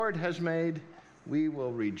Lord has made, we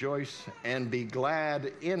will rejoice and be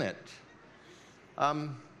glad in it.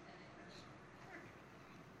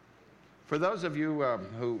 For those of you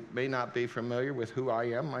who may not be familiar with who I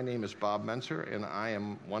am, my name is Bob Menser, and I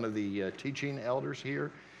am one of the teaching elders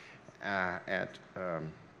here at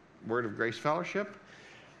Word of Grace Fellowship.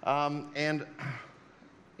 And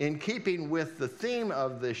in keeping with the theme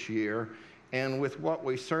of this year and with what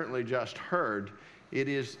we certainly just heard, it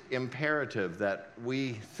is imperative that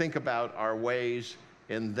we think about our ways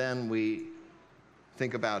and then we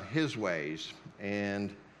think about His ways.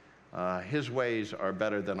 And His ways are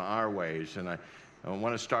better than our ways. And I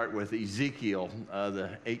want to start with Ezekiel,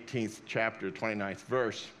 the 18th chapter, 29th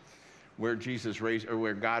verse, where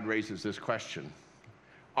God raises this question: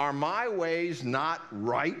 "Are my ways not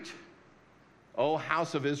right, O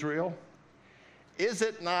house of Israel? Is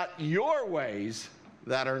it not your ways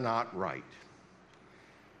that are not right?"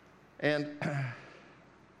 And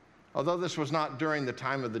although this was not during the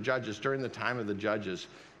time of the judges, during the time of the judges,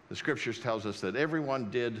 the scriptures tells us that everyone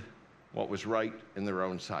did what was right in their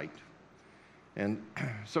own sight. And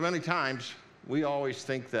so many times we always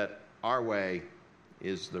think that our way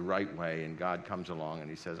is the right way, and God comes along and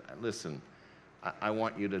He says, "Listen, I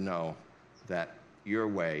want you to know that your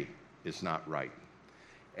way is not right."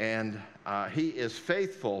 And He is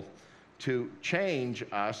faithful to change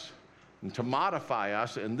us and to modify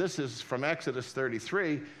us. And this is from Exodus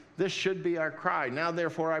 33. This should be our cry. "Now,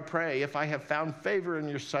 therefore, I pray, if I have found favor in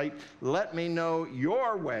your sight, let me know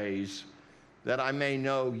your ways, that I may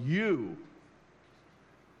know you,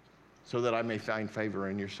 so that I may find favor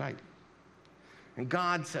in your sight." And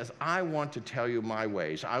God says, I want to tell you my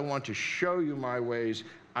ways. I want to show you my ways.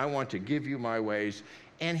 I want to give you my ways.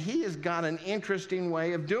 And He has got an interesting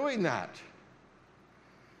way of doing that,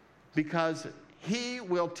 because He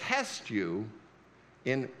will test you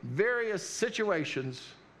in various situations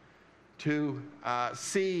to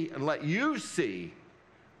see and let you see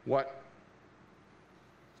what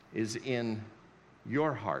is in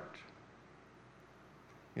your heart.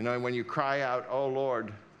 You know, when you cry out, "Oh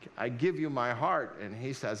Lord, I give you my heart," and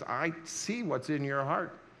He says, "I see what's in your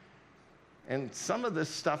heart." And some of this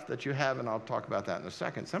stuff that you have, and I'll talk about that in a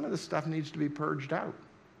second, some of this stuff needs to be purged out,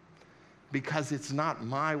 because it's not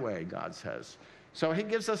my way, God says. So He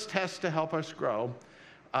gives us tests to help us grow.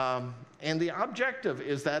 And the objective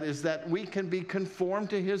is that we can be conformed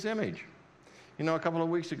to His image. You know, a couple of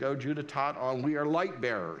weeks ago, Judah taught on we are light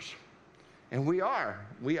bearers. And we are.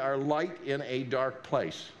 We are light in a dark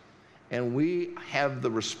place. And we have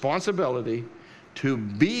the responsibility to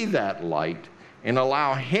be that light and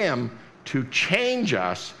allow Him to change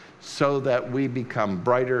us so that we become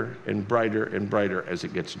brighter and brighter and brighter as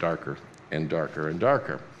it gets darker and darker and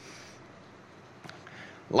darker.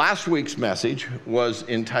 Last week's message was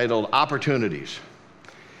entitled Opportunities.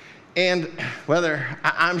 And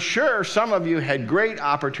I'm sure some of you had great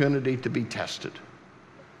opportunity to be tested.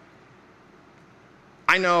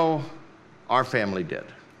 I know our family did.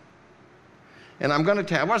 And I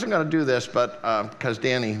wasn't going to do this, but because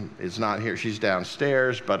Danny is not here, she's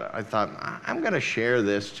downstairs, but I thought I'm going to share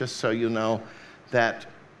this just so you know that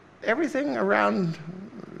everything around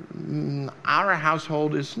our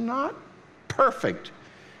household is not perfect.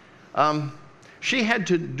 She had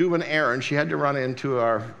to do an errand. She had to run into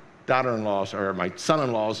our daughter-in-law's, or my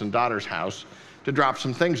son-in-law's and daughter's house to drop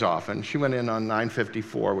some things off. And she went in on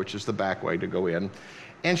 954, which is the back way to go in.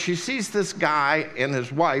 And she sees this guy and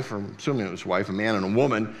his wife, or I'm assuming it was his wife, a man and a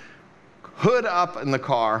woman, hood up in the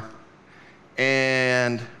car,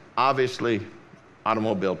 and obviously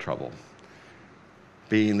automobile trouble.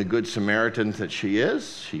 Being the good Samaritan that she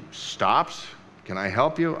is, she stops. "Can I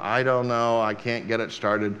help you?" "I don't know. I can't get it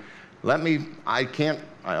started. I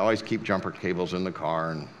always keep jumper cables in the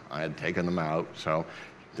car," and I had taken them out. So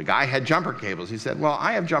the guy had jumper cables. He said, "Well,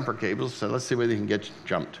 I have jumper cables, so let's see whether you can get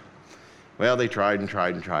jumped." Well, they tried and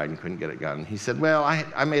tried and tried and couldn't get it done. He said, "Well,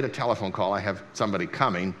 I made a telephone call. I have somebody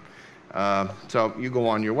coming, so you go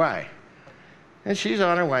on your way." And she's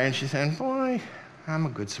on her way, and she's saying, "Boy, I'm a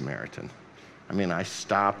good Samaritan. I mean, I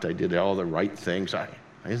stopped. I did all the right things.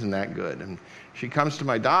 Isn't that good?" And she comes to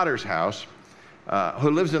my daughter's house, who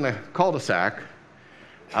lives in a cul-de-sac,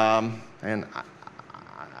 and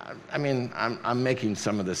I'm making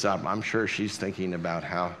some of this up. I'm sure she's thinking about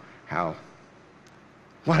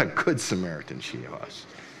what a good Samaritan she was.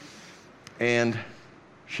 And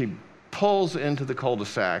she pulls into the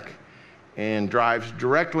cul-de-sac and drives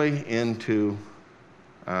directly into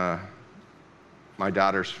my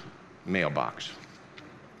daughter's mailbox.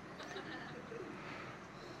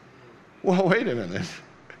 Well, wait a minute.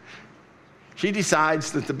 She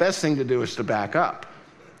decides that the best thing to do is to back up.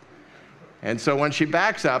 And so when she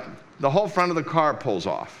backs up, the whole front of the car pulls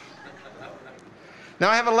off. Now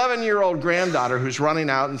I have an 11-year-old granddaughter who's running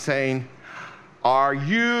out and saying, "Are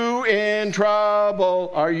you in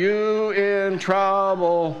trouble? Are you in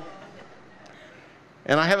trouble?"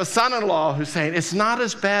 And I have a son-in-law who's saying, "It's not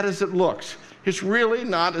as bad as it looks. It's really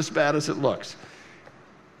not as bad as it looks."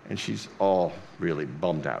 And she's all really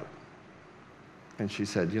bummed out. And she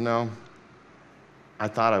said, "You know, I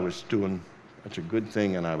thought I was doing such a good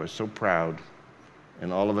thing and I was so proud,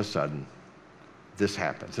 and all of a sudden, this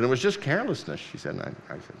happens." And it was just carelessness, she said. And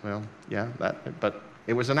I said, "Well, yeah, but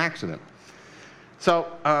it was an accident." So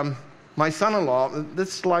my son-in-law,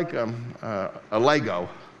 this is like a Lego.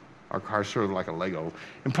 Our car's sort of like a Lego.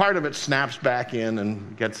 And part of it snaps back in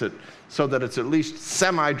and gets it so that it's at least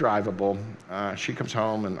semi-drivable. She comes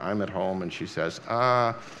home and I'm at home and she says,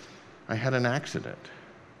 "I had an accident."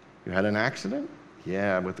 "You had an accident?"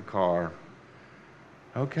 "Yeah, with the car."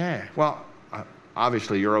 "Okay. Well,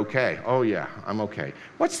 obviously you're okay." "Oh yeah, I'm okay."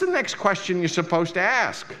 "What's the next question you're supposed to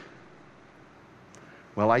ask?"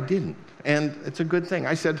 "Well, I didn't. And it's a good thing."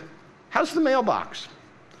 I said, "How's the mailbox?"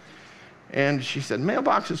 And she said,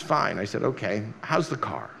 "Mailbox is fine." I said, "Okay, how's the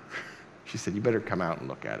car?" She said, "You better come out and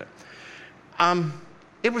look at it."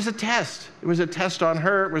 It was a test. It was a test on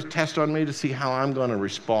her. It was a test on me to see how I'm going to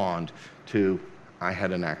respond to "I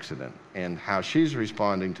had an accident," and how she's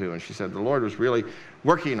responding to. And she said, the Lord was really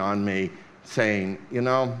working on me, saying, "You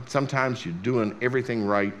know, sometimes you're doing everything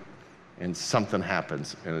right and something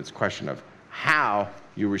happens, and it's a question of how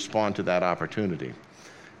you respond to that opportunity."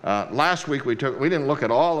 Last week we didn't look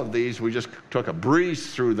at all of these, we just took a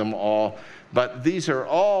breeze through them all, but these are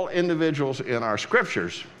all individuals in our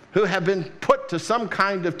scriptures who have been put to some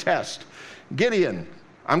kind of test. Gideon,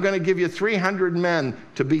 "I'm going to give you 300 men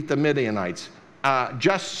to beat the Midianites,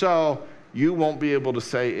 just so you won't be able to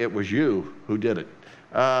say it was you who did it."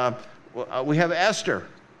 We have Esther.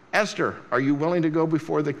 "Esther, are you willing to go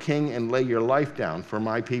before the king and lay your life down for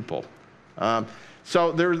my people?"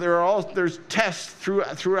 So there's tests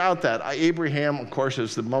throughout that. Abraham, of course,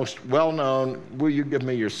 is the most well-known. "Will you give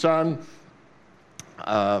me your son?"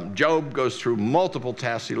 Job goes through multiple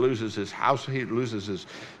tests. He loses his house, he loses his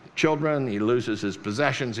children, he loses his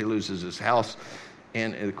possessions, he loses his health.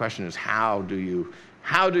 And the question is, how do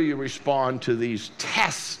you respond to these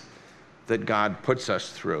tests that God puts us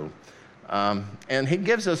through? And he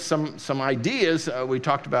gives us some ideas. We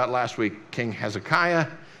talked about last week King Hezekiah.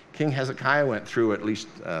 King Hezekiah went through at least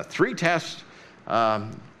 3 tests,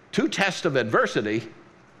 2 tests of adversity,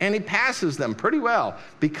 and he passes them pretty well,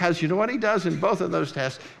 because you know what he does in both of those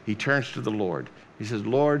tests? He turns to the Lord. He says,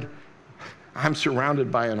 "Lord, I'm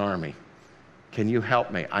surrounded by an army. Can you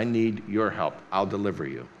help me? I need your help. I'll deliver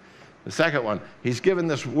you." The second one, he's given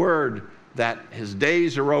this word that his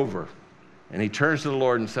days are over, and he turns to the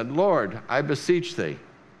Lord and said, "Lord, I beseech thee,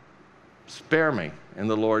 spare me." And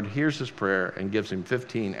the Lord hears his prayer and gives him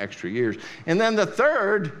 15 extra years. And then the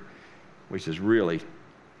third, which is really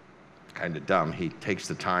kind of dumb, he takes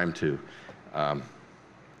the time to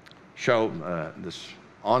show this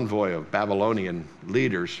envoy of Babylonian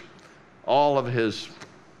leaders all of his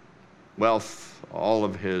wealth, all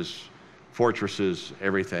of his fortresses,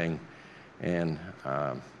 everything. And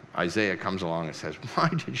Isaiah comes along and says, "Why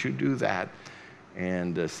did you do that?"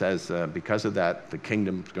 And says, "Because of that, the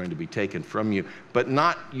kingdom is going to be taken from you, but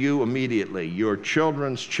not you immediately. Your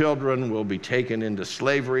children's children will be taken into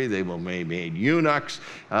slavery. They will be made eunuchs,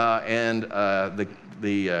 and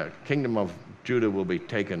the kingdom of Judah will be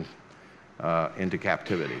taken into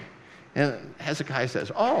captivity." And Hezekiah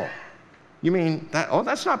says, "Oh, you mean that? Oh,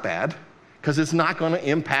 that's not bad, because it's not going to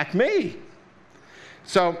impact me."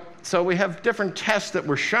 So we have different tests that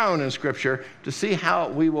were shown in Scripture to see how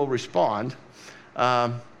we will respond.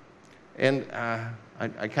 I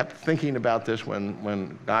kept thinking about this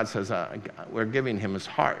when God says, we're giving him his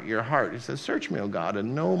heart, your heart. He says, "Search me, O God,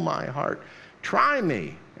 and know my heart. Try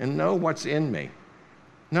me and know what's in me.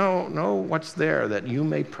 Know what's there, that you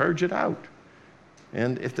may purge it out.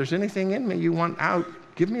 And if there's anything in me you want out,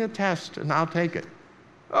 give me a test and I'll take it."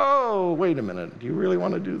 "Oh, wait a minute. Do you really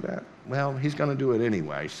want to do that?" Well, he's going to do it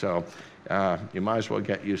anyway, so you might as well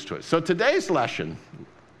get used to it. So today's lesson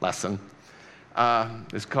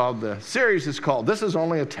is called, the series is called, "This is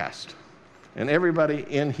Only a Test." And everybody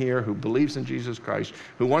in here who believes in Jesus Christ,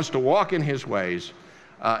 who wants to walk in his ways,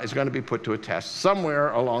 is going to be put to a test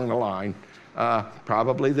somewhere along the line,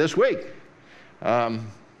 probably this week.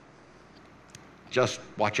 Just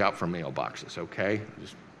watch out for mailboxes, okay?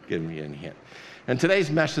 Just giving you a hint. And today's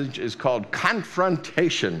message is called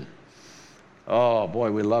Confrontation. Oh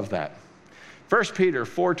boy, we love that. 1 Peter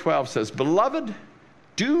 4:12 says, "Beloved,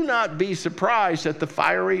 Do not be surprised at the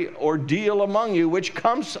fiery ordeal among you, which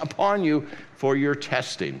comes upon you for your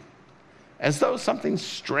testing, as though something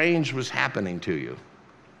strange was happening to you.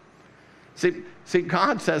 See,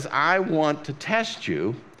 God says, I want to test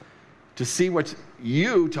you to see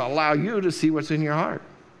to allow you to see what's in your heart,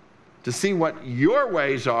 to see what your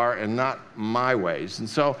ways are and not my ways. And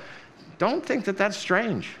so don't think that that's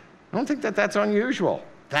strange. Don't think that that's unusual.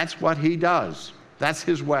 That's what he does. That's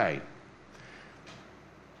his way.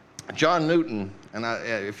 John Newton, and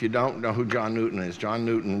if you don't know who John Newton is, John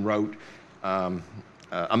Newton wrote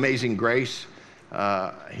Amazing Grace.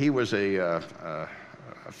 He was a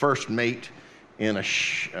first mate in a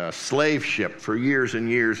slave ship for years and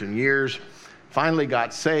years and years. Finally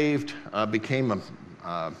got saved, became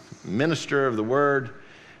a minister of the word.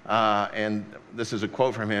 And this is a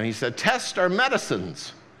quote from him. He said, "Tests are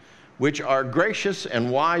medicines which our gracious and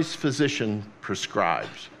wise physician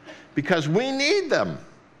prescribes, because we need them.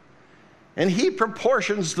 And he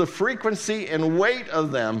proportions the frequency and weight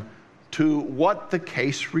of them to what the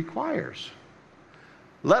case requires.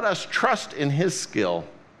 Let us trust in his skill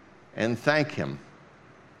and thank him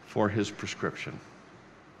for his prescription."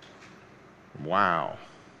 Wow.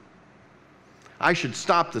 I should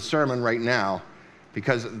stop the sermon right now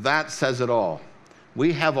because that says it all.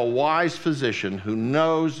 We have a wise physician who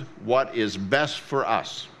knows what is best for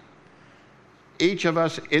us, each of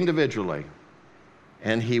us individually.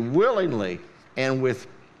 And he willingly and with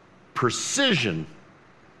precision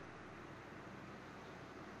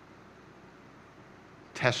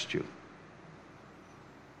tests you.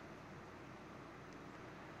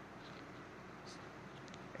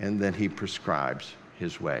 And then he prescribes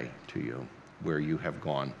his way to you where you have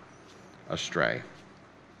gone astray.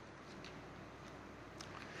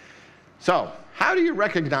 So, how do you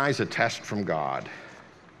recognize a test from God?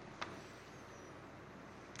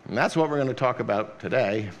 And that's what we're going to talk about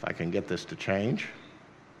today, if I can get this to change.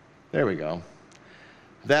 There we go.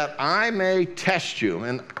 That I may test you.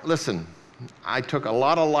 And listen, I took a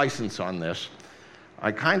lot of license on this.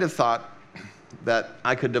 I kind of thought that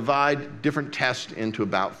I could divide different tests into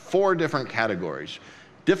about 4 different categories: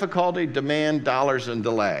 difficulty, demand, dollars, and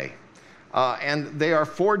delay. And they are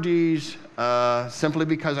 4 Ds simply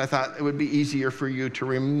because I thought it would be easier for you to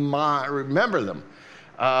remember them.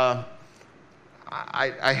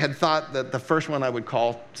 I had thought that the first one I would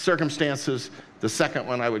call circumstances, the second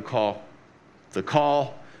one I would call the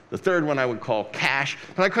call, the third one I would call cash,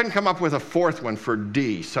 but I couldn't come up with a 4th one for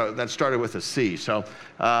D, so that started with a C. So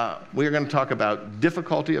we're going to talk about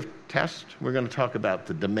difficulty of test. We're going to talk about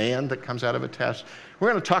the demand that comes out of a test. We're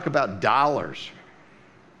going to talk about dollars.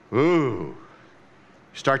 Ooh,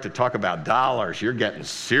 start to talk about dollars, you're getting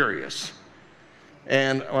serious.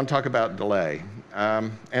 And I want to talk about delay.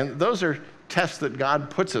 And those are tests that God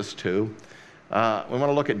puts us to. We want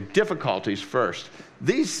to look at difficulties first.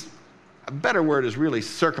 A better word is really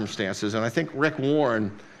circumstances, and I think Rick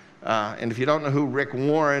Warren, and if you don't know who Rick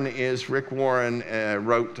Warren is, Rick Warren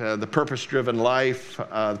wrote The Purpose-Driven Life,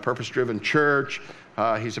 The Purpose-Driven Church.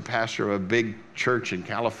 He's a pastor of a big church in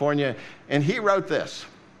California, and he wrote this: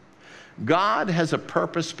 God has a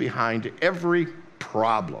purpose behind every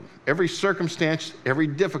problem, every circumstance, every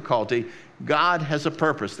difficulty. God has a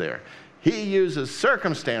purpose there. He uses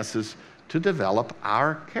circumstances to develop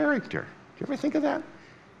our character. Do you ever think of that?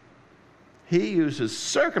 He uses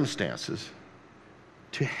circumstances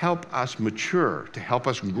to help us mature, to help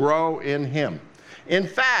us grow in him. In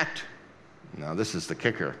fact, now this is the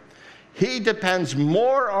kicker, he depends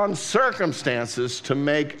more on circumstances to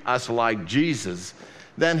make us like Jesus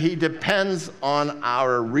than he depends on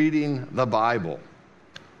our reading the Bible.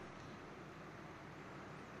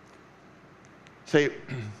 See,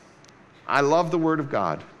 I love the Word of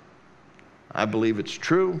God. I believe it's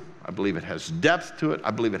true. I believe it has depth to it.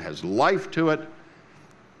 I believe it has life to it.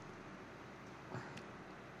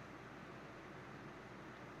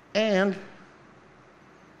 And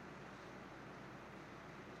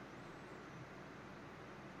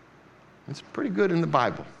it's pretty good in the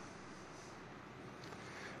Bible.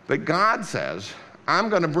 But God says, I'm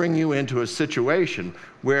going to bring you into a situation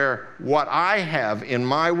where what I have in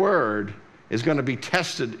my word is going to be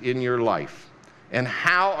tested in your life. And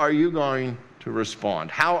how are you going to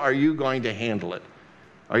respond? How are you going to handle it?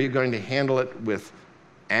 Are you going to handle it with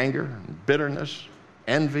anger, bitterness,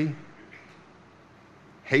 envy,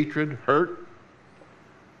 hatred, hurt?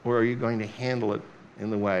 Or are you going to handle it in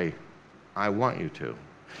the way I want you to?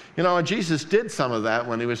 You know, Jesus did some of that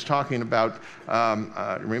when he was talking about,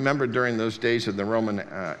 remember during those days of the Roman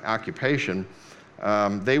occupation,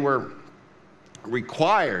 they were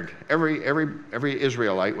required, every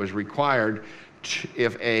Israelite was required,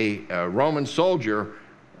 if a Roman soldier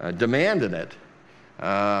demanded it,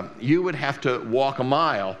 you would have to walk a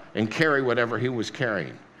mile and carry whatever he was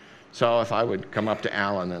carrying. So if I would come up to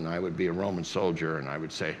Alan and I would be a Roman soldier and I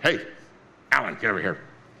would say, "Hey, Alan, get over here,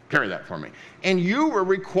 carry that for me." And you were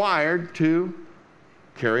required to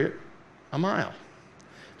carry it a mile.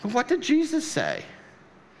 But what did Jesus say?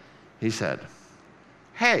 He said,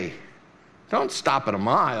 "Hey, don't stop at a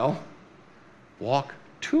mile, walk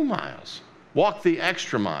 2 miles. Walk the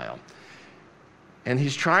extra mile." And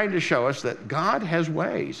he's trying to show us that God has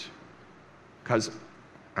ways. Because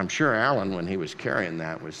I'm sure Alan, when he was carrying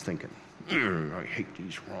that, was thinking, "I hate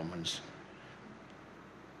these Romans.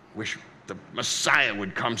 Wish the Messiah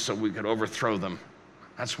would come so we could overthrow them.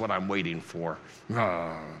 That's what I'm waiting for.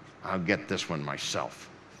 I'll get this one myself."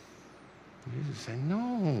 Jesus is saying,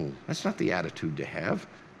 no, that's not the attitude to have.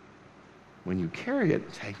 When you carry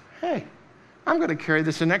it, say, "Hey, I'm going to carry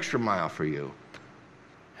this an extra mile for you."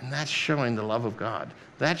 And that's showing the love of God.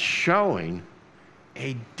 That's showing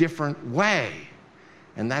a different way.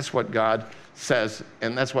 And that's what God says,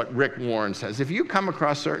 and that's what Rick Warren says. If you come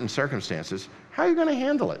across certain circumstances, how are you going to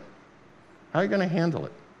handle it? How are you going to handle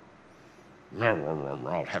it?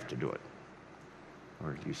 "I'll have to do it."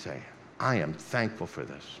 Or do you say, "I am thankful for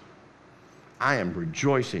this. I am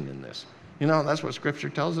rejoicing in this." You know, that's what Scripture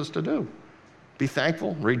tells us to do. Be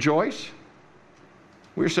thankful, rejoice.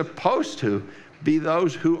 We're supposed to be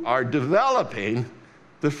those who are developing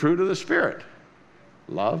the fruit of the Spirit.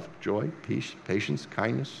 Love, joy, peace, patience,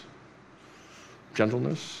 kindness,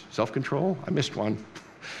 gentleness, self-control. I missed one.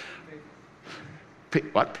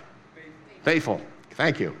 What? Faithful.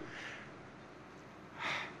 Thank you.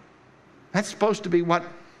 That's supposed to be what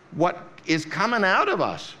is coming out of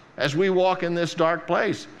us as we walk in this dark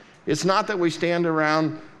place. It's not that we stand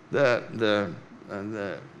around the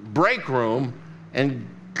break room and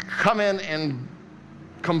come in and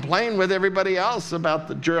complain with everybody else about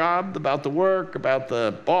the job, about the work, about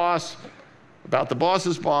the boss, about the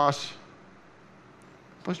boss's boss.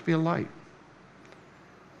 It's supposed to be a light.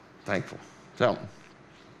 Thankful. So,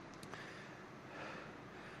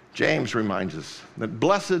 James reminds us that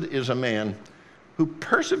blessed is a man who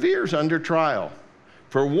perseveres under trial.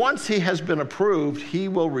 For once he has been approved, he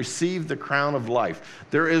will receive the crown of life.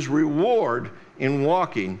 There is reward in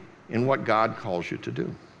walking in what God calls you to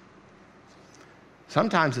do.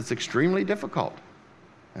 Sometimes it's extremely difficult,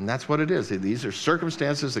 and that's what it is. These are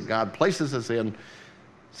circumstances that God places us in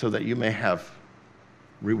so that you may have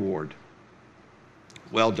reward.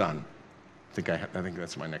 Well done. I think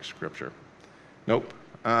that's my next scripture. Nope.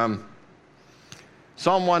 Psalm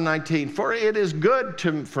 119, "For it is good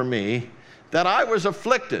for me that I was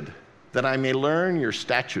afflicted, that I may learn your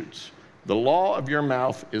statutes. The law of your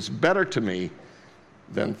mouth is better to me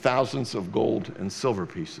than thousands of gold and silver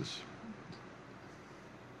pieces."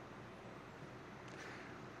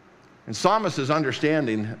 And Psalmist is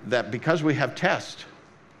understanding that because we have tests,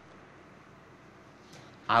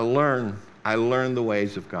 I learn the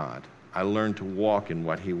ways of God. I learn to walk in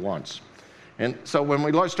what he wants. And so when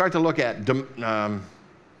we start to look at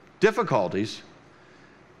difficulties,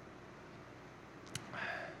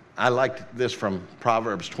 I like this from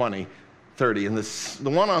Proverbs 20:30, and the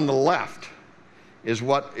one on the left is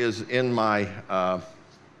what is in my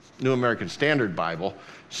New American Standard Bible.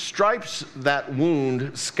 "Stripes that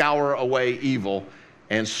wound scour away evil,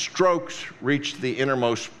 and strokes reach the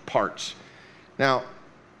innermost parts." Now,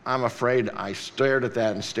 I'm afraid I stared at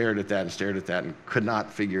that and stared at that and stared at that and could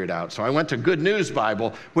not figure it out. So I went to Good News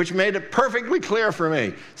Bible, which made it perfectly clear for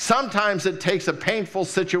me. Sometimes it takes a painful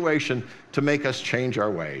situation to make us change our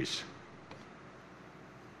ways.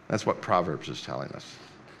 That's what Proverbs is telling us.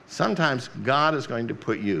 Sometimes God is going to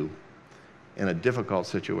put you in a difficult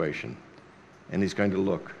situation, and he's going to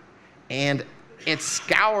look, and it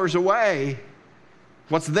scours away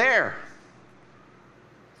what's there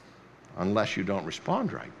unless you don't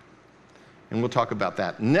respond right. And we'll talk about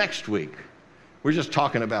that next week. We're just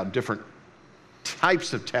talking about different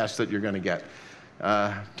types of tests that you're going to get.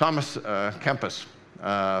 Thomas Kempis,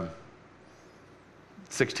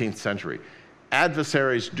 16th century.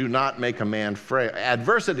 Adversaries do not make a man frail.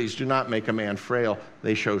 Adversities do not make a man frail.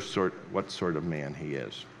 They show what sort of man he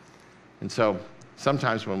is. And so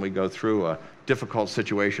sometimes when we go through a difficult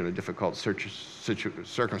situation, a difficult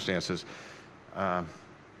circumstances,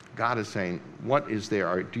 God is saying, what is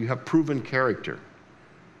there? Do you have proven character?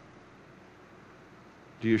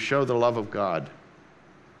 Do you show the love of God?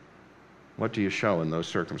 What do you show in those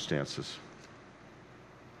circumstances?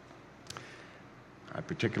 I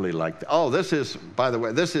particularly like that. Oh, this is, by the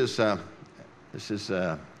way, this is the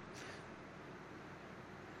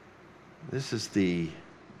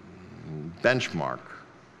benchmark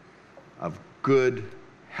of good,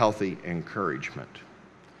 healthy encouragement.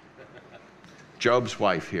 Job's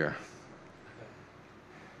wife here.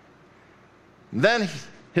 Then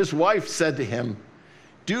his wife said to him,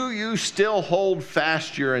 "Do you still hold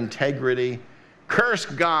fast your integrity? Curse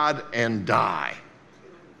God and die."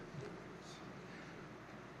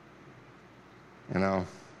 You know,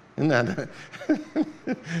 isn't that...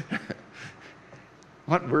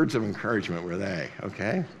 What words of encouragement were they,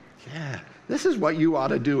 okay? Yeah, this is what you ought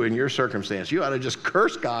to do in your circumstance. You ought to just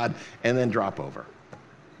curse God and then drop over.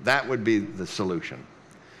 That would be the solution.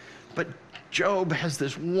 But Job has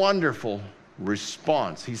this wonderful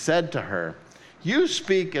response. He said to her, "You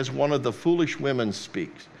speak as one of the foolish women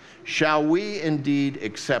speaks. Shall we indeed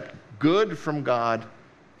accept good from God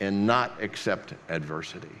and not accept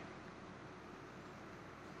adversity?"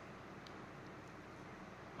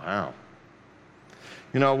 Wow.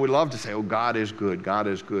 You know, we love to say, oh, God is good, God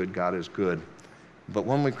is good, God is good. But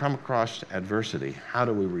when we come across adversity, how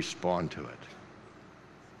do we respond to it?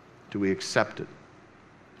 Do we accept it?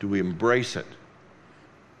 Do we embrace it?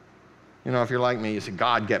 You know, if you're like me, you say,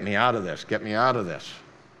 God, get me out of this, get me out of this.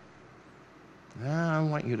 I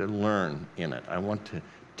want you to learn in it. I want to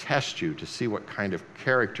test you to see what kind of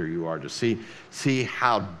character you are, to see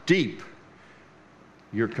how deep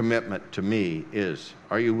your commitment to me is.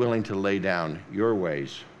 Are you willing to lay down your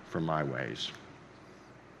ways for my ways?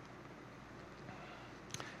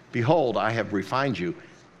 Behold, I have refined you,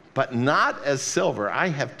 but not as silver. I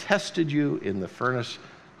have tested you in the furnace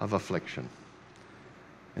of affliction.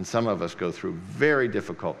 And some of us go through very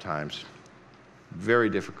difficult times, very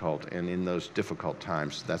difficult. And in those difficult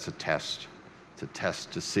times, that's a test. It's a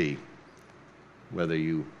test to see whether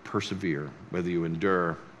you persevere, whether you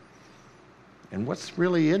endure, and what's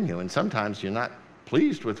really in you. And sometimes you're not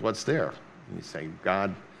pleased with what's there. And you say,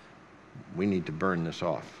 God, we need to burn this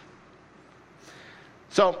off.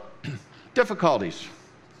 So, difficulties.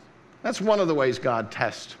 That's one of the ways God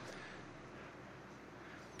tests.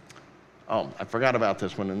 Oh, I forgot about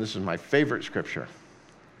this one, and this is my favorite scripture.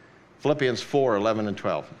 Philippians 4:11 and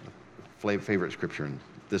 12. Favorite scripture in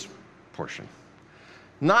this portion.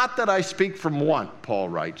 Not that I speak from want, Paul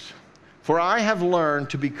writes, for I have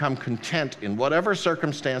learned to become content in whatever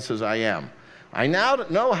circumstances I am. I now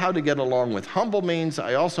know how to get along with humble means.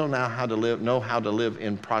 I also know how to live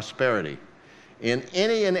in prosperity. In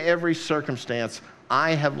any and every circumstance,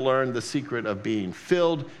 I have learned the secret of being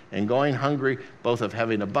filled and going hungry, both of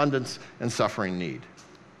having abundance and suffering need.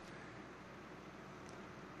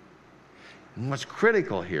 And what's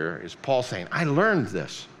critical here is Paul saying, I learned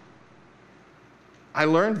this. I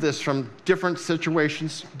learned this from different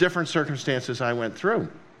situations, different circumstances I went through.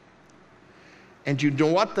 And you know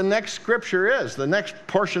what the next scripture is, the next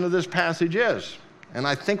portion of this passage is. And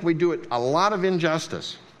I think we do it a lot of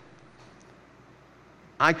injustice.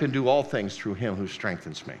 I can do all things through him who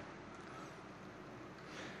strengthens me.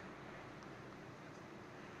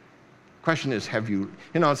 Question is, have you,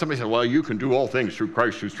 somebody said, well, you can do all things through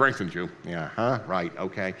Christ who strengthens you. Yeah, right,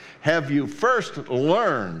 okay. Have you first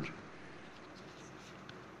learned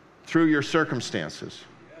through your circumstances,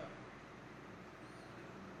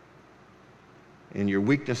 in your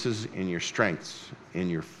weaknesses, in your strengths, in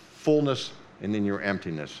your fullness and in your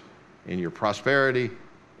emptiness, in your prosperity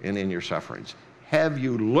and in your sufferings? Have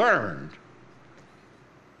you learned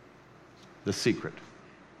the secret?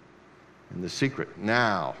 And the secret,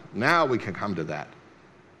 now we can come to that.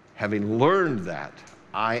 Having learned that,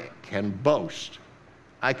 I can boast.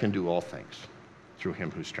 I can do all things through him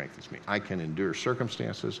who strengthens me. I can endure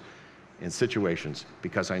circumstances and situations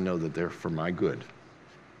because I know that they're for my good.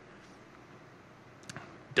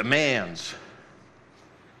 Demands.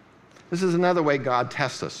 This is another way God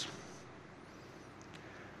tests us.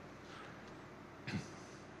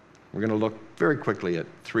 We're going to look very quickly at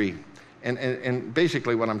three. And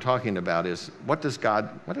basically what I'm talking about is, what did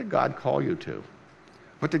God call you to?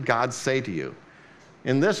 What did God say to you?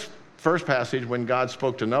 In this first passage, when God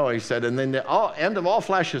spoke to Noah, he said, and then the end of all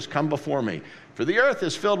flesh has come before me. For the earth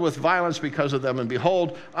is filled with violence because of them, and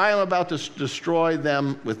behold, I am about to destroy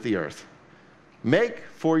them with the earth. Make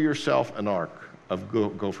for yourself an ark of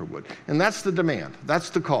gopher wood. And that's the demand.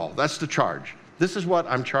 That's the call. That's the charge. This is what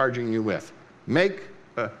I'm charging you with. Make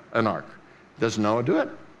an ark. Does Noah do it?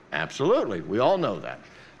 Absolutely. We all know that.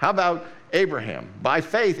 How about Abraham? By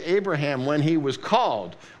faith, Abraham, when he was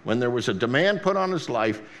called, when there was a demand put on his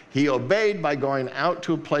life, he obeyed by going out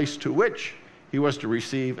to a place to which he was to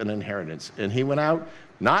receive an inheritance. And he went out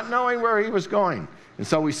not knowing where he was going. And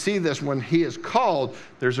so we see this when he is called,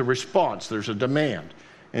 there's a response, there's a demand.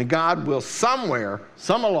 And God will somewhere,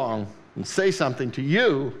 some along, and say something to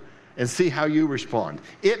you and see how you respond.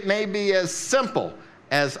 It may be as simple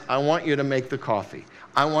as, I want you to make the coffee.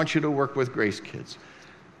 I want you to work with Grace Kids.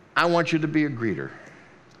 I want you to be a greeter.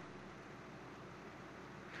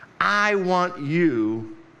 I want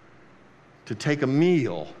you to take a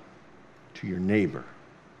meal to your neighbor.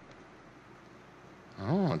 I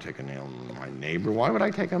don't want to take a meal to my neighbor. Why would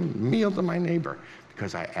I take a meal to my neighbor?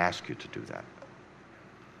 Because I ask you to do that.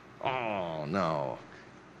 Oh, no.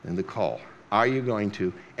 And the call. Are you going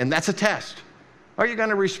to? And that's a test. Are you going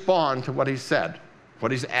to respond to what he said,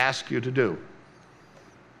 what he's asked you to do?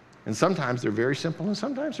 And sometimes they're very simple, and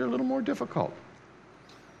sometimes they're a little more difficult.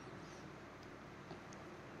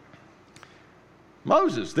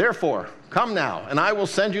 Moses, therefore, come now, and I will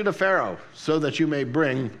send you to Pharaoh, so that you may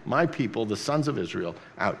bring my people, the sons of Israel,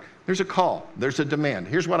 out. There's a call. There's a demand.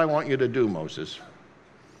 Here's what I want you to do, Moses.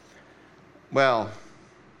 Well,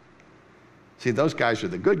 see, those guys are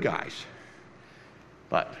the good guys.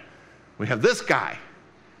 But we have this guy.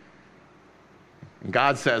 And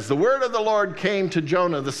God says, the word of the Lord came to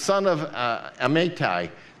Jonah, the son of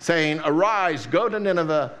Amittai, saying, arise, go to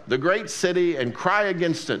Nineveh, the great city, and cry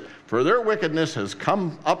against it, for their wickedness has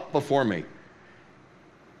come up before me.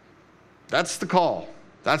 That's the call.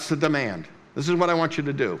 That's the demand. This is what I want you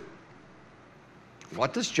to do.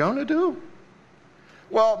 What does Jonah do?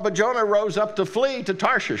 Well, but Jonah rose up to flee to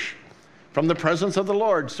Tarshish from the presence of the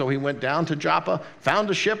Lord. So he went down to Joppa, found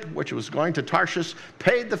a ship which was going to Tarshish,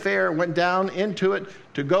 paid the fare, went down into it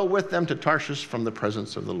to go with them to Tarshish from the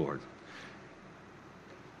presence of the Lord.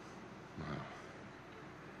 Wow.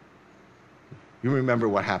 You remember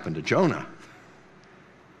what happened to Jonah.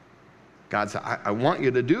 God said, I want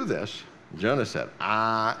you to do this. Jonah said,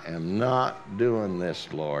 I am not doing this,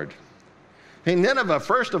 Lord. Hey, Nineveh,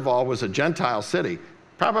 first of all, was a Gentile city,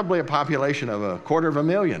 probably a population of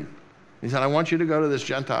 250,000. He said, I want you to go to this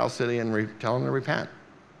Gentile city and tell them to repent.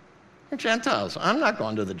 They're Gentiles. I'm not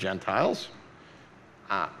going to the Gentiles.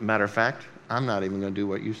 Matter of fact, I'm not even going to do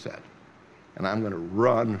what you said. And I'm going to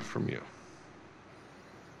run from you.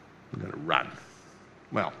 I'm going to run.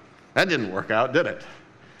 Well, that didn't work out, did it?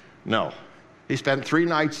 No. He spent 3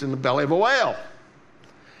 nights in the belly of a whale.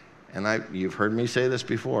 And you've heard me say this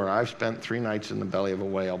before. I've spent 3 nights in the belly of a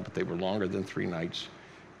whale, but they were longer than 3 nights.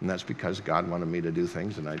 And that's because God wanted me to do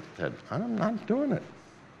things, and I said, I'm not doing it.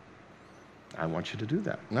 I want you to do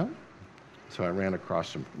that. No? So I ran across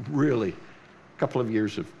some really, couple of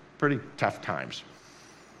years of pretty tough times.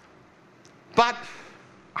 But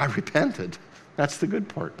I repented. That's the good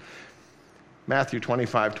part. Matthew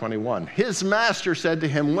 25:21. His master said to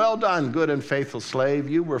him, well done, good and faithful slave.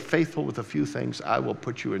 You were faithful with a few things. I will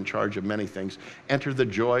put you in charge of many things. Enter the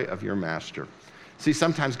joy of your master. See,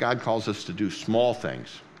 sometimes God calls us to do small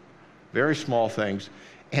things. Very small things,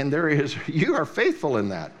 and you are faithful in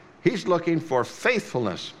that. He's looking for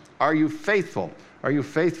faithfulness. Are you faithful? Are you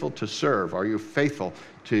faithful to serve? Are you faithful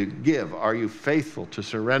to give? Are you faithful to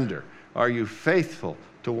surrender? Are you faithful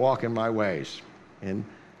to walk in my ways? And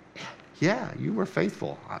yeah, you were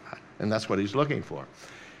faithful, and that's what he's looking for.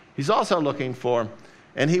 He's also looking for,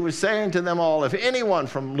 and he was saying to them all, if anyone,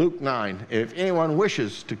 from Luke 9, if anyone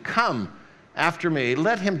wishes to come after me,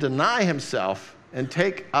 let him deny himself and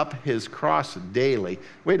take up his cross daily.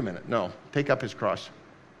 Wait a minute. No, take up his cross.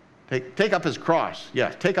 Take up his cross. Yeah,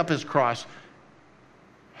 take up his cross.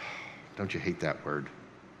 Don't you hate that word?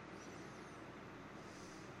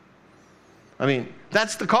 I mean,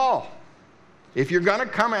 that's the call. If you're going to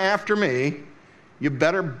come after me, you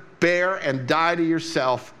better bear and die to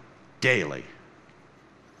yourself daily.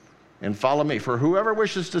 And follow me. For whoever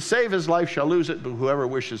wishes to save his life shall lose it, but whoever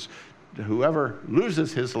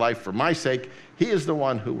loses his life for my sake, he is the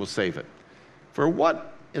one who will save it. For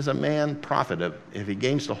what is a man profited if he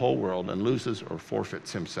gains the whole world and loses or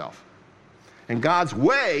forfeits himself? And God's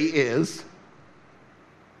way is,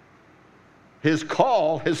 his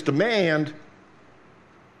call, his demand,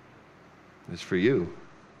 is for you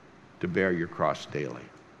to bear your cross daily.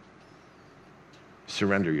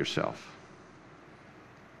 Surrender yourself.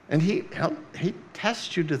 And he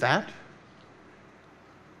tests you to that.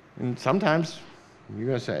 And sometimes you're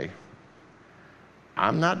going to say,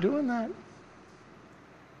 I'm not doing that.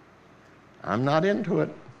 I'm not into it.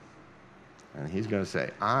 And he's going to say,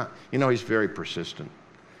 he's very persistent.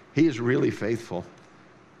 He is really faithful.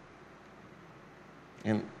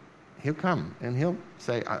 And he'll come and he'll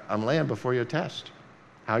say, I'm laying before you a test.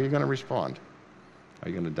 How are you going to respond? Are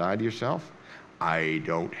you going to die to yourself? I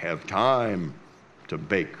don't have time to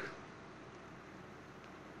bake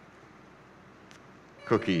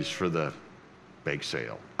cookies for the bake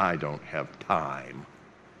sale. I don't have time.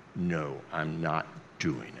 No, I'm not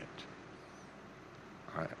doing it.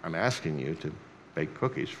 I'm asking you to bake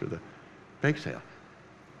cookies for the bake sale.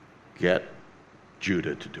 Get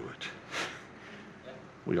Judah to do it.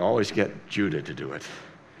 we always get Judah to do it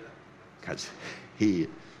because he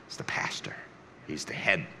is the pastor. He's the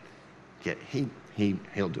head.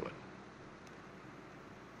 He'll do it.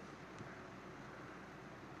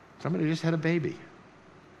 Somebody just had a baby.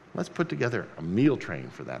 Let's put together a meal train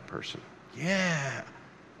for that person. Yeah.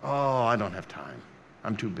 Oh, I don't have time.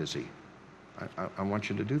 I'm too busy. I want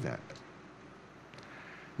you to do that.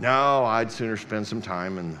 No, I'd sooner spend some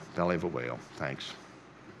time in the belly of a whale. Thanks.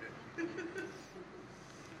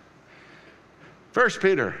 1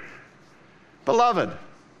 Peter, beloved,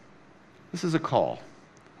 this is a call.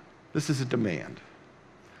 This is a demand.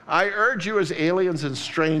 I urge you as aliens and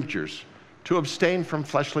strangers to abstain from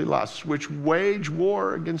fleshly lusts, which wage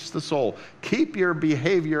war against the soul. Keep your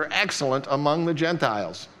behavior excellent among the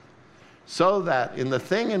Gentiles, so that in the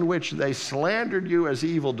thing in which they slandered you as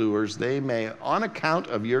evildoers, they may, on account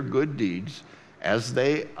of your good deeds, as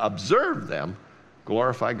they observe them,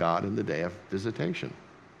 glorify God in the day of visitation.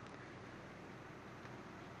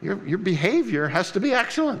 Your behavior has to be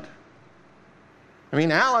excellent. I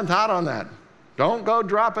mean, Alan taught on that. Don't go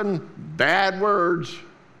dropping bad words.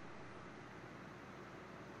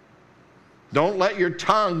 Don't let your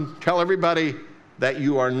tongue tell everybody that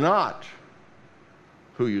you are not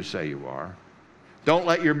who you say you are. Don't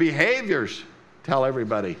let your behaviors tell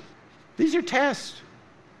everybody. These are tests.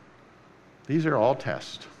 These are all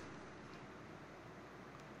tests.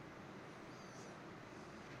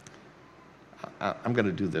 I'm going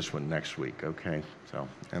to do this one next week, okay? So,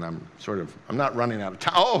 and I'm not running out of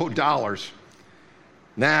time. Oh, dollars.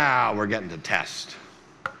 Now we're getting to test.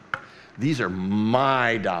 These are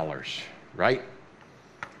my dollars, right?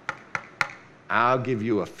 I'll give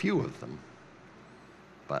you a few of them,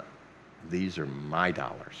 but these are my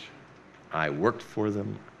dollars. I worked for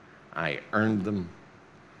them. I earned them.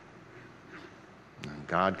 And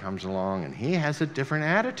God comes along and he has a different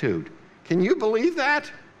attitude. Can you believe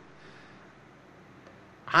that?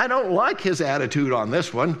 I don't like his attitude on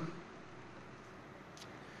this one.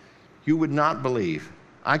 You would not believe.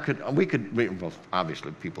 Well,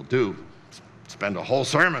 obviously people do spend a whole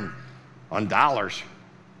sermon on dollars.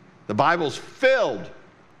 The Bible's filled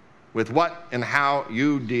with what and how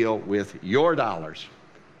you deal with your dollars.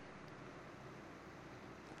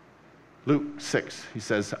 Luke 6, he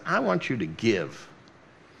says, I want you to give,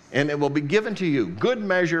 and it will be given to you. Good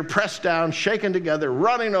measure, pressed down, shaken together,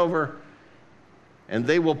 running over, and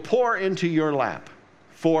they will pour into your lap.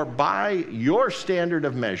 For by your standard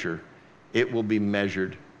of measure, it will be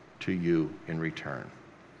measured to you in return.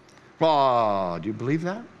 Oh, do you believe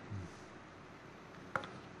that?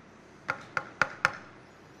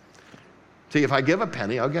 See, if I give a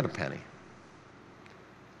penny, I'll get a penny.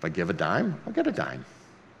 If I give a dime, I'll get a dime.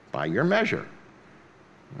 By your measure.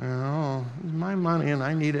 Oh, it's my money and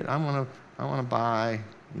I need it. I want to buy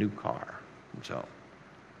a new car. So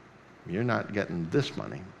you're not getting this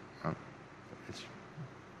money.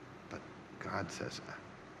 But God says,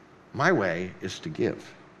 my way is to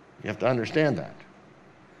give. You have to understand that.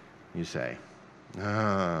 You say,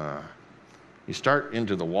 you start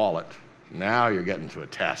into the wallet. Now you're getting to a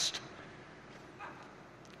test.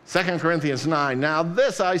 2 Corinthians 9, now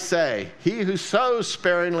this I say, he who sows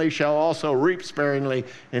sparingly shall also reap sparingly,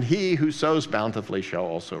 and he who sows bountifully shall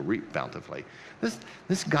also reap bountifully.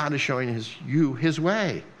 This God is showing you his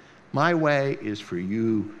way. My way is for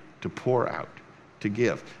you to pour out, to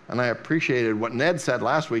give. And I appreciated what Ned said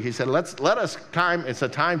last week. He said, it's a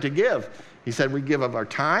time to give. He said, we give of our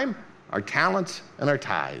time, our talents, and our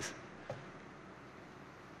tithes.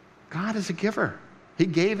 God is a giver. He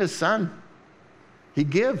gave his son. He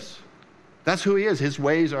gives. That's who he is. His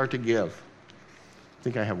ways are to give. I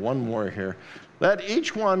think I have one more here. Let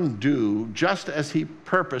each one do just as he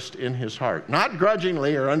purposed in his heart, not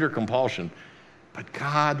grudgingly or under compulsion, but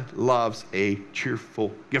God loves a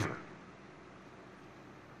cheerful giver.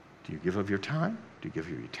 Do you give of your time? Do you give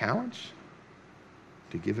of your talents?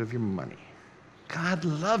 Do you give of your money? God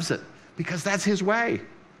loves it because that's his way.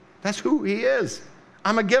 That's who he is.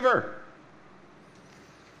 I'm a giver.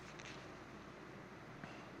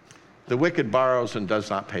 The wicked borrows and does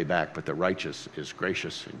not pay back, but the righteous is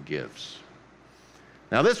gracious and gives.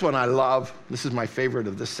 Now this one I love. This is my favorite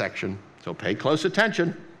of this section, so pay close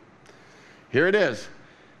attention. Here it is.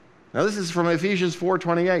 Now this is from Ephesians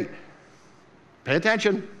 4:28. Pay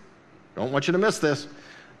attention. Don't want you to miss this.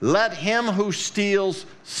 Let him who steals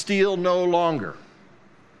steal no longer.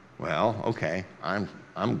 Well, okay, I'm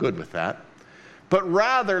good with that. But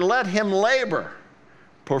rather let him labor,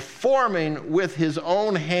 performing with his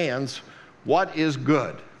own hands what is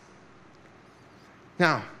good.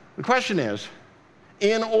 Now, the question is,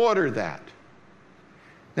 in order that.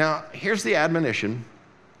 Now, here's the admonition.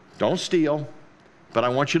 Don't steal. but I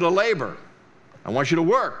want you to labor. I want you to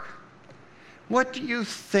work. What do you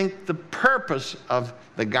think the purpose of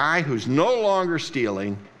the guy who's no longer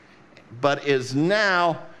stealing, but is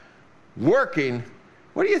now working,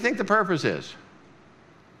 what do you think the purpose is?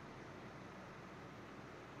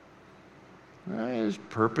 His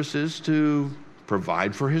purpose is to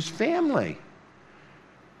provide for his family.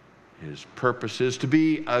 His purpose is to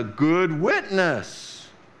be a good witness.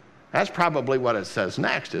 That's probably what it says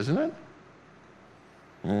next, isn't it?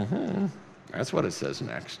 That's what it says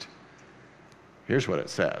next. Here's what it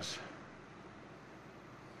says.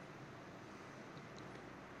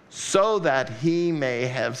 So that he may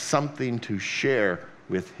have something to share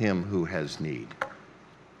with him who has need.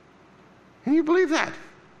 Can you believe that?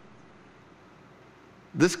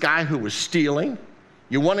 This guy who was stealing,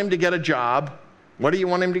 you want him to get a job. What do you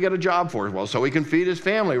want him to get a job for? Well, so he can feed his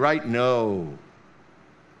family, right? No.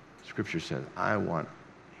 Scripture says, I want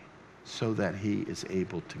so that he is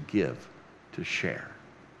able to give, to share.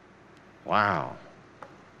 Wow.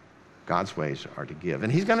 God's ways are to give.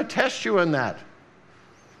 And he's going to test you in that.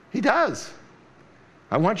 He does.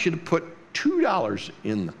 I want you to put $2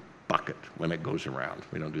 in the bucket when it goes around.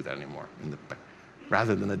 We don't do that anymore.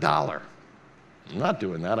 Rather than $1. I'm not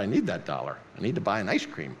doing that. I need that $1. I need to buy an ice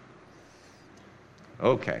cream.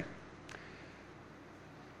 Okay.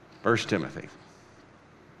 1 Timothy.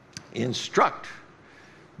 Instruct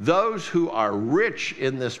those who are rich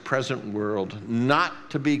in this present world not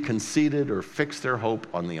to be conceited or fix their hope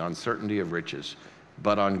on the uncertainty of riches,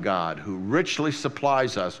 but on God, who richly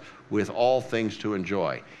supplies us with all things to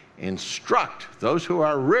enjoy. Instruct those who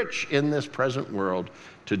are rich in this present world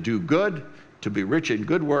to do good, to be rich in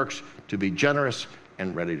good works, to be generous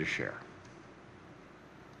and ready to share.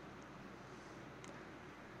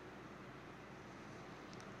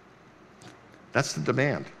 That's the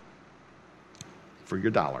demand for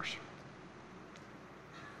your dollars.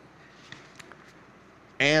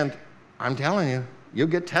 And I'm telling you, you'll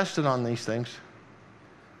get tested on these things.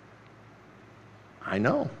 I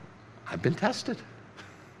know. I've been tested.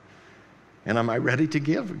 And am I ready to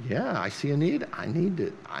give? Yeah, I see a need. I need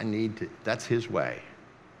to. That's his way.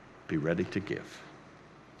 Be ready to give.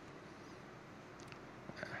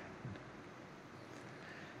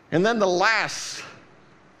 And then the last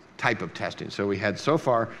type of testing. So we had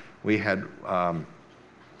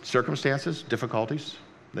circumstances, difficulties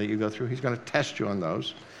that you go through. He's going to test you on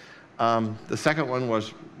those. The second one was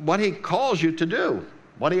what he calls you to do,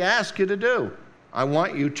 what he asks you to do. I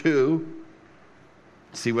want you to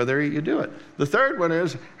see whether you do it. The third one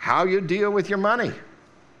is how you deal with your money.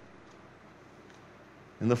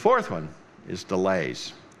 And the fourth one is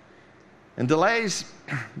delays. And delays,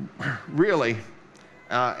 really,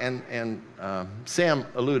 Sam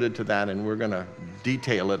alluded to that, and we're going to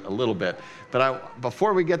detail it a little bit. But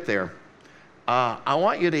before we get there, I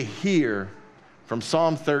want you to hear from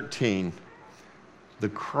Psalm 13 the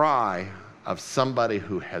cry of somebody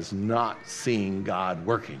who has not seen God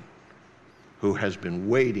working, who has been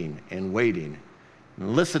waiting and waiting.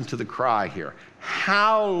 And listen to the cry here.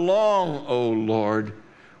 How long, O Lord,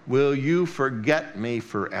 will you forget me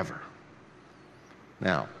forever?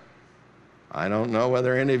 Now, I don't know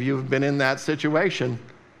whether any of you have been in that situation.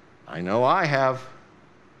 I know I have.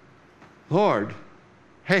 Lord,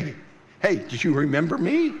 hey, did you remember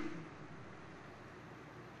me?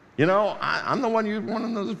 You know, I'm the one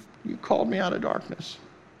you called me out of darkness.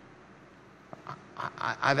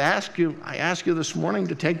 I asked you this morning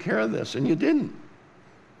to take care of this, and you didn't.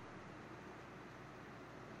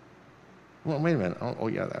 Well, wait a minute. Oh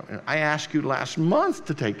yeah, I asked you last month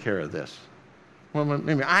to take care of this. Well,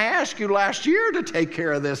 maybe I asked you last year to take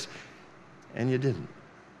care of this, and you didn't.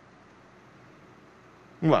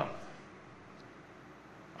 Well,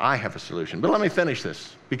 I have a solution, but let me finish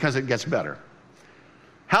this because it gets better.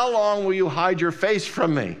 How long will you hide your face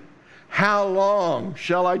from me? How long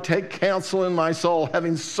shall I take counsel in my soul,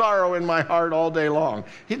 having sorrow in my heart all day long?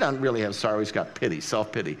 He doesn't really have sorrow. He's got pity,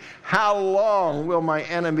 self-pity. How long will my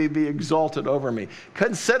enemy be exalted over me?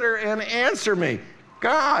 Consider and answer me.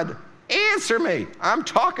 God, answer me. I'm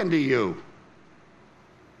talking to you.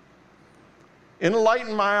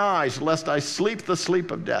 Enlighten my eyes, lest I sleep the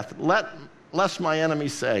sleep of death. Lest my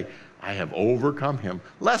enemies say, I have overcome him.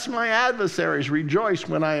 Lest my adversaries rejoice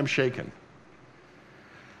when I am shaken.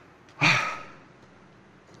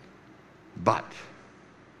 But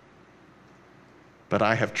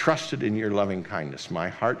I have trusted in your loving kindness. My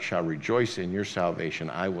heart shall rejoice in your salvation.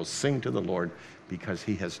 I will sing to the Lord because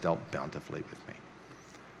he has dealt bountifully with me.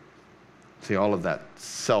 See, all of that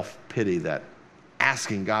self-pity, that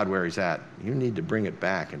asking God where he's at, you need to bring it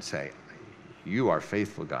back and say, you are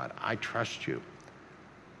faithful, God. I trust you.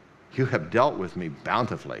 You have dealt with me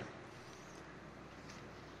bountifully.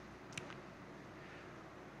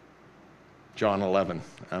 John 11.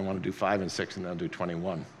 I want to do 5 and 6, and then I'll do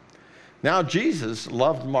 21. Now Jesus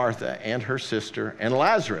loved Martha and her sister and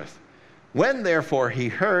Lazarus. When therefore he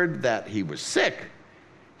heard that he was sick,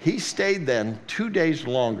 he stayed then 2 days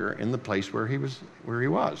longer in the place where he was.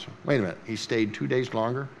 Wait a minute. He stayed 2 days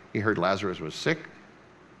longer? He heard Lazarus was sick?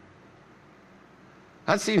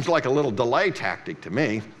 That seems like a little delay tactic to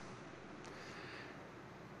me.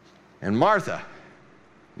 And Martha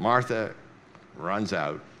runs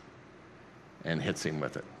out and hits him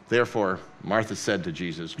with it. Therefore, Martha said to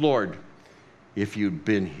Jesus, Lord, if you'd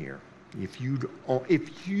been here, if you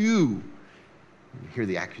hear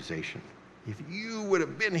the accusation, if you would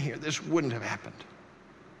have been here, this wouldn't have happened.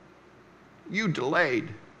 You delayed.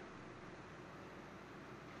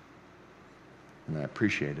 And I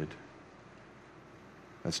appreciate it.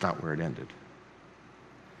 That's not where it ended.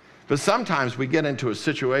 But sometimes we get into a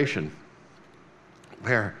situation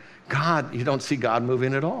where you don't see God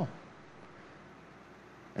moving at all.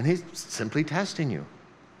 And he's simply testing you.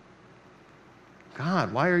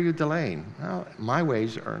 God, why are you delaying? Well, my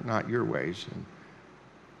ways are not your ways. And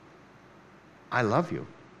I love you,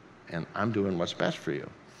 and I'm doing what's best for you.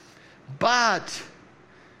 But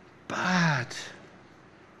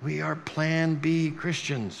we are Plan B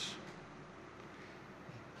Christians.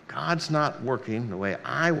 God's not working the way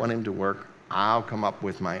I want him to work. I'll come up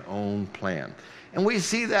with my own plan. And we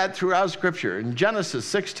see that throughout Scripture. In Genesis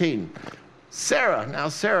 16,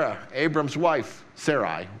 Sarah, Abram's wife,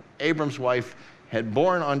 Sarai, Abram's wife, had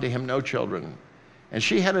borne unto him no children. And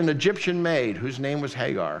she had an Egyptian maid whose name was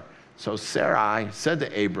Hagar. So Sarai said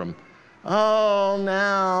to Abram, oh,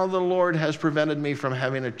 now the Lord has prevented me from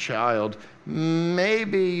having a child.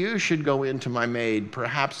 Maybe you should go into my maid.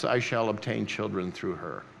 Perhaps I shall obtain children through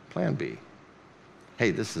her. Plan B.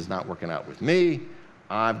 Hey, this is not working out with me.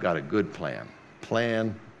 I've got a good plan.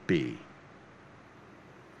 Plan B.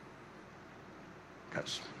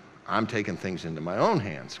 Because I'm taking things into my own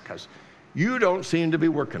hands. Because you don't seem to be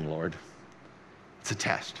working, Lord. It's a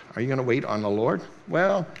test. Are you going to wait on the Lord?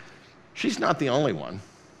 Well, she's not the only one.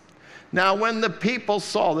 Now, when the people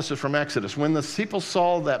saw, this is from Exodus, when the people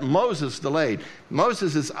saw that Moses delayed,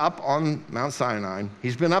 Moses is up on Mount Sinai.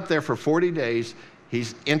 He's been up there for 40 days.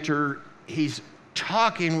 He's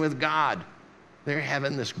talking with God. They're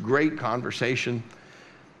having this great conversation.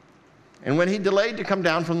 And when he delayed to come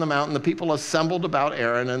down from the mountain, the people assembled about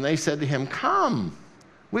Aaron, and they said to him, come,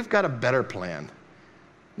 we've got a better plan.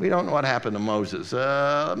 We don't know what happened to Moses.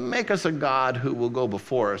 Make us a god who will go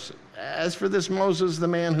before us. As for this Moses, the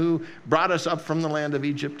man who brought us up from the land of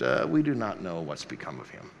Egypt, we do not know what's become of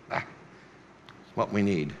him. What we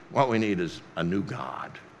need is a new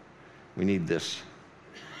god. We need this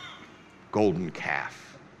golden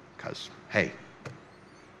calf. Because, hey,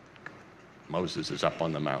 Moses is up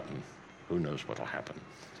on the mountain. Who knows what will happen?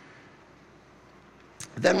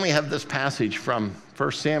 Then we have this passage from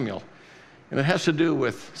 1 Samuel. And it has to do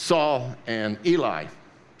with Saul and Eli.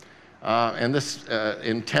 And this,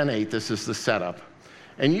 in 10:8, this is the setup.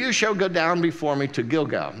 And you shall go down before me to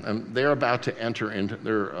Gilgal. And they're about to enter into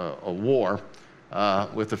a war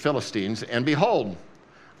with the Philistines. And behold,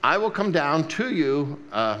 I will come down to you,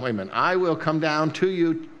 I will come down to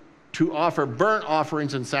you to offer burnt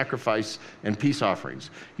offerings and sacrifice and peace offerings.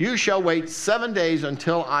 You shall wait 7 days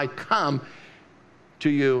until I come to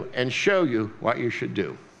you and show you what you should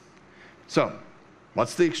do. So,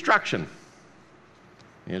 what's the instruction?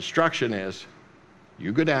 The instruction is,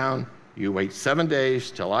 you go down, you wait 7 days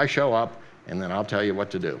till I show up, and then I'll tell you what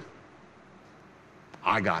to do.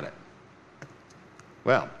 I got it.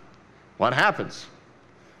 Well, what happens?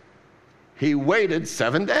 He waited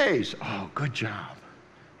 7 days. Oh, good job.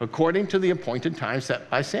 According to the appointed time set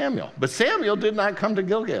by Samuel. But Samuel did not come to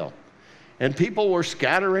Gilgal, and people were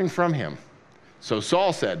scattering from him. So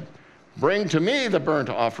Saul said, bring to me the burnt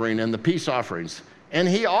offering and the peace offerings. And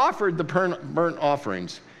he offered the burnt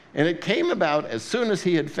offerings. And it came about as soon as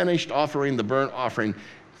he had finished offering the burnt offering,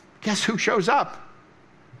 guess who shows up?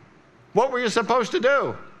 What were you supposed to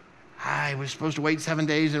do? I was supposed to wait 7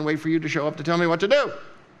 days and wait for you to show up to tell me what to do.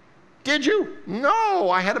 Did you? No,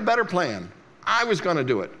 I had a better plan. I was going to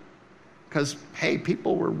do it. Because, hey,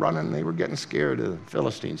 people were running. They were getting scared of the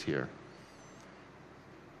Philistines here.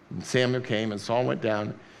 And Samuel came, and Saul went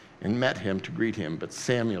down and met him to greet him. But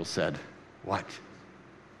Samuel said, what?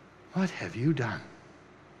 What have you done?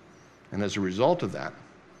 And as a result of that,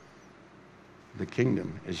 the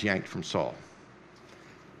kingdom is yanked from Saul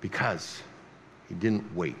because he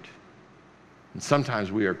didn't wait. And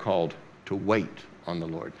sometimes we are called to wait on the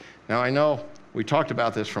Lord. Now, I know we talked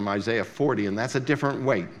about this from Isaiah 40, and that's a different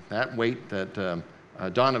weight. That weight that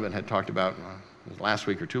Donovan had talked about last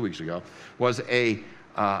week or 2 weeks ago was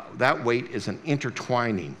that weight is an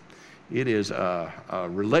intertwining. It is a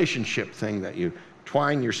relationship thing that you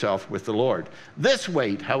twine yourself with the Lord. This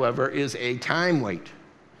weight, however, is a time weight.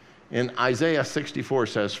 In Isaiah 64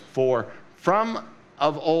 says, "For from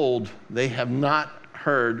of old they have not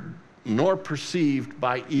heard nor perceived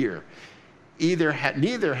by ear.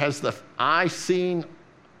 Neither has the eye seen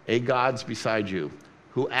a God beside you,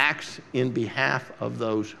 who acts in behalf of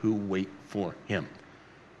those who wait for him."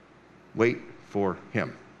 Wait for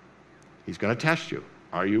him. He's going to test you.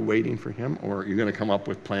 Are you waiting for him, or are you going to come up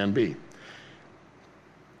with plan B?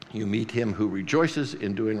 You meet him who rejoices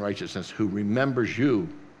in doing righteousness, who remembers you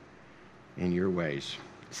in your ways.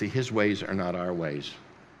 See, his ways are not our ways,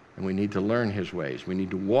 and we need to learn his ways. We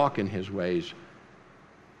need to walk in his ways,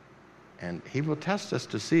 and he will test us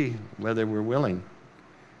to see whether we're willing,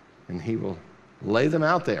 and he will lay them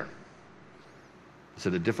out there. Is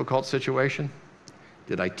it a difficult situation?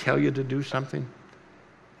 Did I tell you to do something?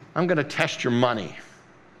 I'm going to test your money.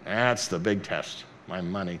 That's the big test, my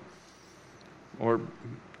money. Or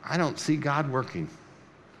I don't see God working.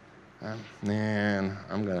 Man,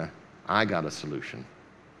 I got a solution.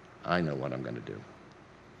 I know what I'm going to do.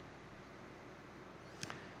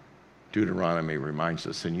 Deuteronomy reminds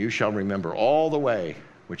us, "And you shall remember all the way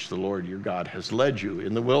which the Lord your God has led you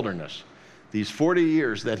in the wilderness, these 40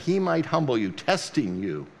 years, that he might humble you, testing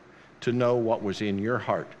you to know what was in your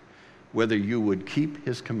heart, whether you would keep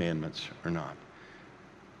his commandments or not."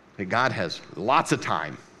 That God has lots of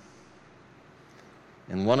time.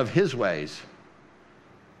 And one of his ways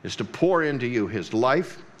is to pour into you his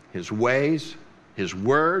life, his ways, his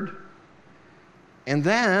word. And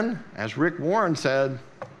then, as Rick Warren said,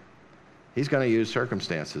 he's going to use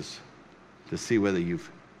circumstances to see whether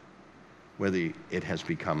it has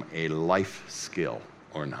become a life skill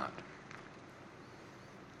or not.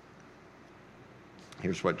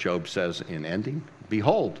 Here's what Job says in ending.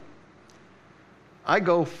 "Behold, I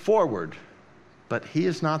go forward, but he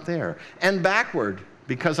is not there, and backward,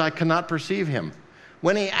 because I cannot perceive him.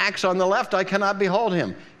 When he acts on the left, I cannot behold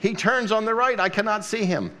him. He turns on the right, I cannot see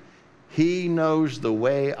him. He knows the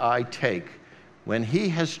way I take. When he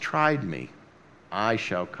has tried me, I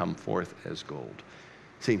shall come forth as gold."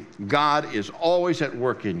 See, God is always at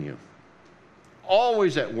work in you.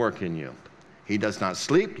 Always at work in you. He does not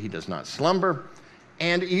sleep, he does not slumber,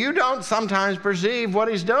 and you don't sometimes perceive what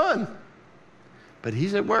he's doing. But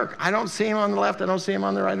he's at work. I don't see him on the left, I don't see him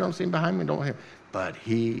on the right, I don't see him behind me, don't hear. But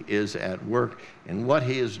he is at work, and what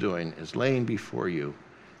he is doing is laying before you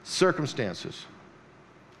circumstances,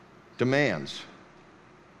 demands,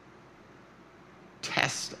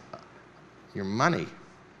 test your money,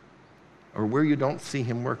 or where you don't see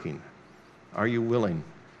him working. Are you willing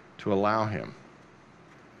to allow him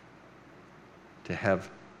to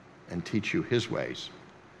have and teach you his ways?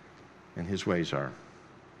 And his ways are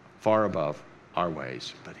far above our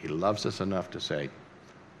ways, but he loves us enough to say,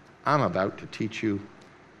 "I'm about to teach you,"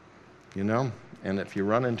 and if you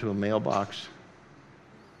run into a mailbox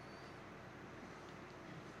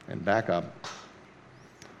and back up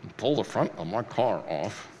and pull the front of my car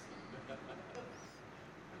off,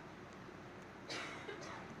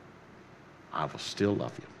 I will still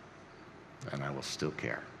love you, and I will still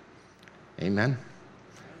care. Amen?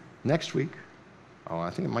 Next week, I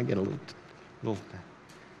think it might get a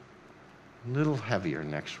little heavier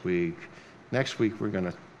next week. Next week, we're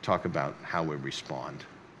going to talk about how we respond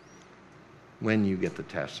when you get the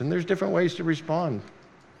test. And there's different ways to respond.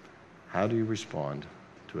 How do you respond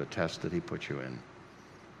to a test that he put you in?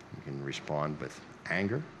 You can respond with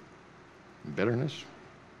anger, bitterness,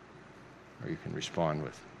 or you can respond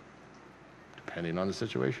with, depending on the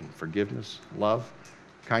situation, forgiveness, love,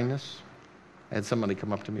 kindness. I had somebody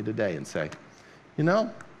come up to me today and say,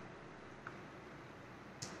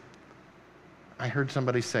 I heard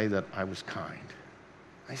somebody say that I was kind.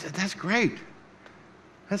 I said, that's great.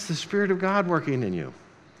 That's the Spirit of God working in you.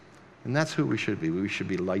 And that's who we should be. We should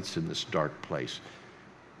be lights in this dark place.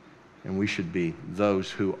 And we should be those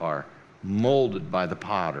who are molded by the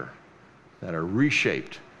potter, that are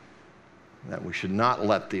reshaped, that we should not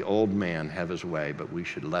let the old man have his way, but we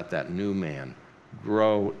should let that new man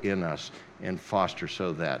grow in us and foster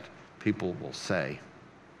so that people will say,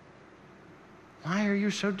 "Why are you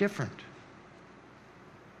so different?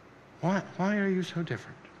 Why are you so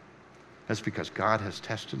different?" That's because God has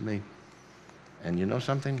tested me. And you know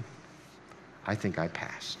something? I think I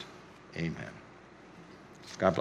passed. Amen. God bless.